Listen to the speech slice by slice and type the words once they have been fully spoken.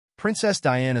Princess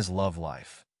Diana's love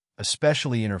life,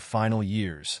 especially in her final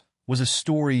years, was a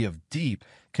story of deep,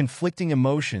 conflicting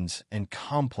emotions and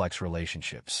complex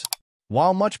relationships.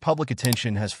 While much public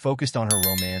attention has focused on her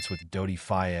romance with Dodi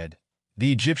Fayed,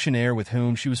 the Egyptian heir with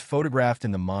whom she was photographed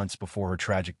in the months before her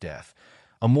tragic death,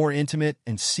 a more intimate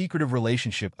and secretive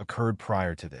relationship occurred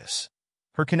prior to this.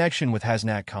 Her connection with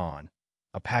Hasnat Khan,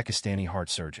 a Pakistani heart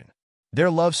surgeon.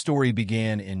 Their love story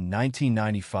began in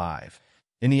 1995,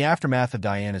 in the aftermath of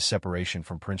Diana's separation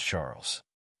from Prince Charles.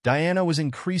 Diana was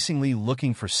increasingly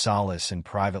looking for solace in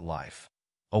private life,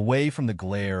 away from the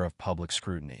glare of public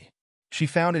scrutiny. She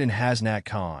found it in Hasnat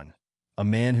Khan, a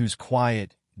man whose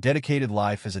quiet, dedicated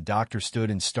life as a doctor stood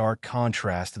in stark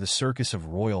contrast to the circus of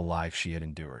royal life she had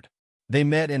endured. They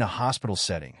met in a hospital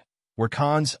setting, where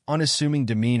Khan's unassuming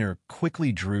demeanor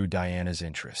quickly drew Diana's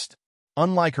interest.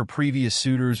 Unlike her previous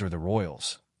suitors or the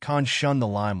royals, Khan shunned the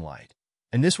limelight,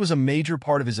 and this was a major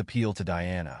part of his appeal to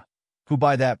Diana, who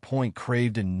by that point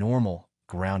craved a normal,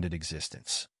 grounded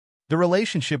existence. The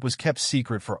relationship was kept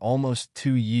secret for almost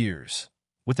 2 years,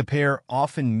 with the pair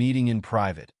often meeting in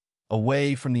private,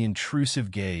 away from the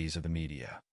intrusive gaze of the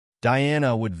media.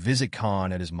 Diana would visit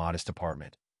Khan at his modest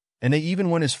apartment, and they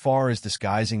even went as far as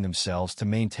disguising themselves to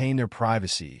maintain their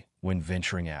privacy when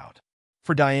venturing out.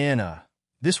 For Diana,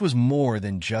 this was more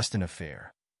than just an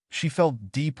affair. She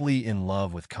felt deeply in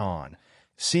love with Khan,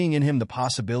 seeing in him the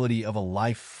possibility of a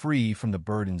life free from the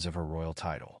burdens of her royal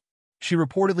title. She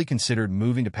reportedly considered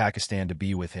moving to Pakistan to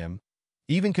be with him,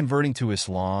 even converting to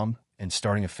Islam and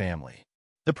starting a family.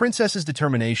 The princess's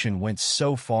determination went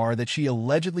so far that she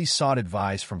allegedly sought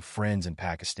advice from friends in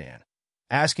Pakistan,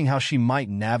 asking how she might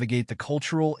navigate the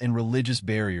cultural and religious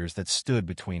barriers that stood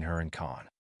between her and Khan.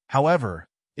 However,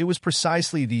 it was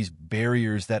precisely these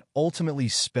barriers that ultimately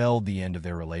spelled the end of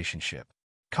their relationship.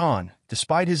 Khan,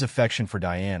 despite his affection for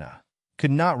Diana,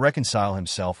 could not reconcile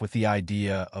himself with the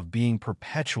idea of being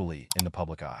perpetually in the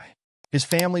public eye. His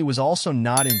family was also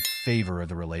not in favor of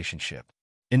the relationship.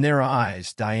 In their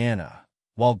eyes, Diana,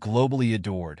 while globally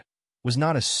adored, was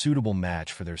not a suitable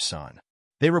match for their son.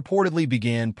 They reportedly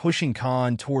began pushing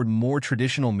Khan toward more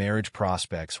traditional marriage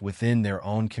prospects within their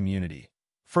own community,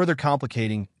 further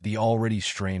complicating the already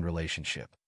strained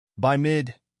relationship. By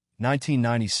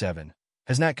mid-1997,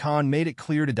 Hasnat Khan made it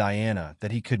clear to Diana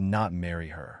that he could not marry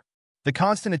her. The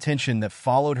constant attention that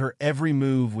followed her every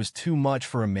move was too much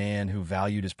for a man who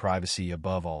valued his privacy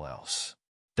above all else.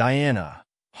 Diana,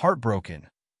 heartbroken,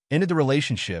 ended the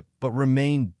relationship but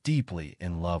remained deeply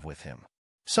in love with him.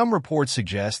 Some reports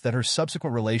suggest that her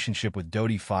subsequent relationship with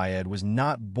Dodi Fayed was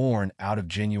not born out of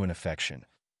genuine affection,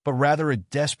 but rather a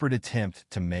desperate attempt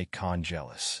to make Khan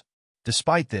jealous.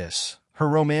 Despite this, her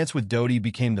romance with Dodi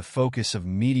became the focus of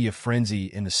media frenzy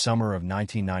in the summer of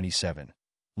 1997,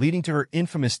 leading to her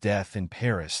infamous death in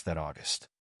Paris that August.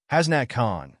 Hasnat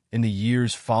Khan, in the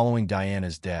years following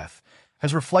Diana's death,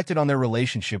 has reflected on their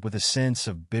relationship with a sense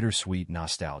of bittersweet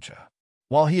nostalgia.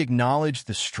 While he acknowledged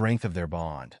the strength of their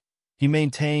bond, he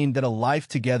maintained that a life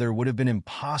together would have been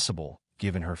impossible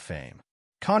given her fame.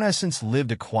 Khan has since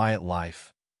lived a quiet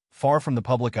life, far from the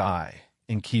public eye,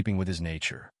 in keeping with his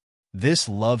nature. This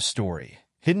love story,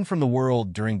 hidden from the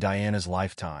world during Diana's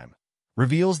lifetime,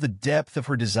 reveals the depth of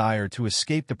her desire to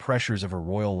escape the pressures of her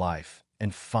royal life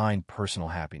and find personal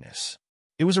happiness.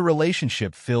 It was a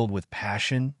relationship filled with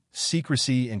passion,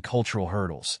 secrecy, and cultural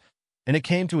hurdles, and it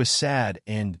came to a sad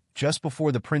end just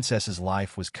before the princess's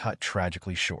life was cut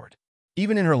tragically short.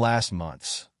 Even in her last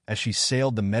months, as she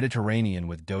sailed the Mediterranean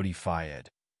with Dodi Fayed,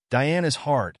 Diana's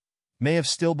heart may have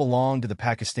still belonged to the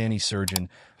Pakistani surgeon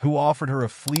who offered her a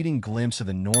fleeting glimpse of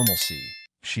the normalcy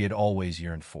she had always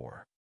yearned for.